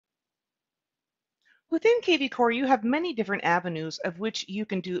Within KV Core, you have many different avenues of which you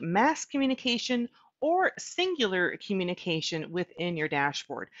can do mass communication or singular communication within your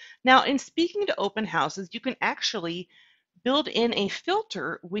dashboard. Now, in speaking to open houses, you can actually build in a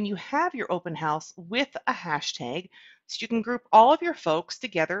filter when you have your open house with a hashtag, so you can group all of your folks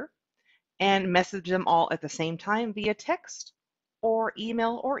together and message them all at the same time via text or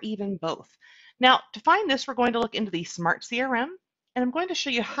email or even both. Now, to find this, we're going to look into the Smart CRM, and I'm going to show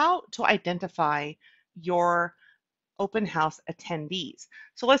you how to identify your open house attendees.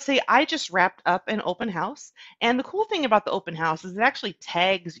 So let's say I just wrapped up an open house, and the cool thing about the open house is it actually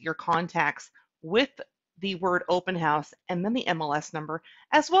tags your contacts with the word open house and then the MLS number,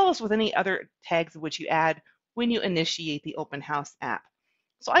 as well as with any other tags which you add when you initiate the open house app.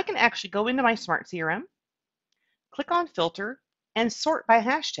 So I can actually go into my Smart CRM, click on filter, and sort by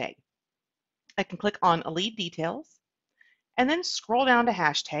hashtag. I can click on lead details and then scroll down to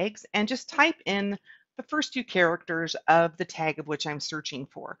hashtags and just type in the first few characters of the tag of which I'm searching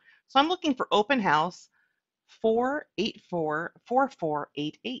for. So I'm looking for open house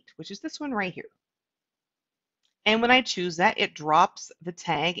 4844488, which is this one right here. And when I choose that, it drops the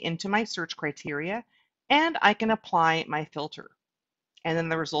tag into my search criteria and I can apply my filter. And then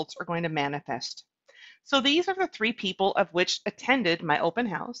the results are going to manifest. So these are the three people of which attended my open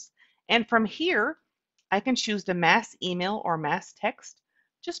house. And from here, I can choose to mass email or mass text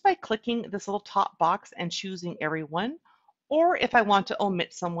just by clicking this little top box and choosing everyone. Or if I want to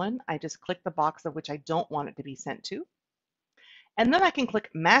omit someone, I just click the box of which I don't want it to be sent to. And then I can click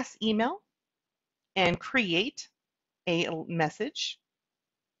mass email and create a message.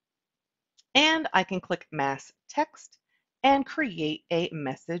 And I can click mass text and create a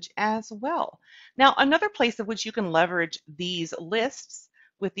message as well. Now, another place of which you can leverage these lists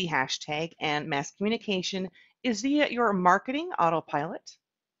with the hashtag and mass communication is via your marketing autopilot.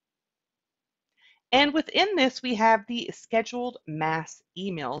 And within this, we have the scheduled mass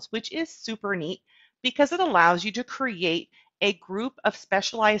emails, which is super neat because it allows you to create a group of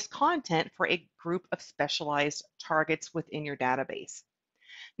specialized content for a group of specialized targets within your database.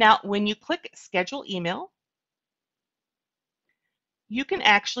 Now, when you click schedule email, you can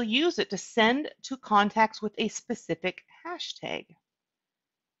actually use it to send to contacts with a specific hashtag.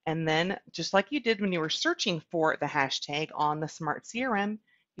 And then, just like you did when you were searching for the hashtag on the Smart CRM,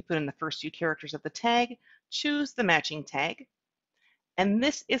 you put in the first few characters of the tag, choose the matching tag, and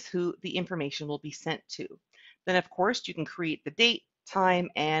this is who the information will be sent to. Then, of course, you can create the date, time,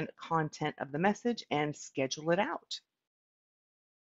 and content of the message and schedule it out.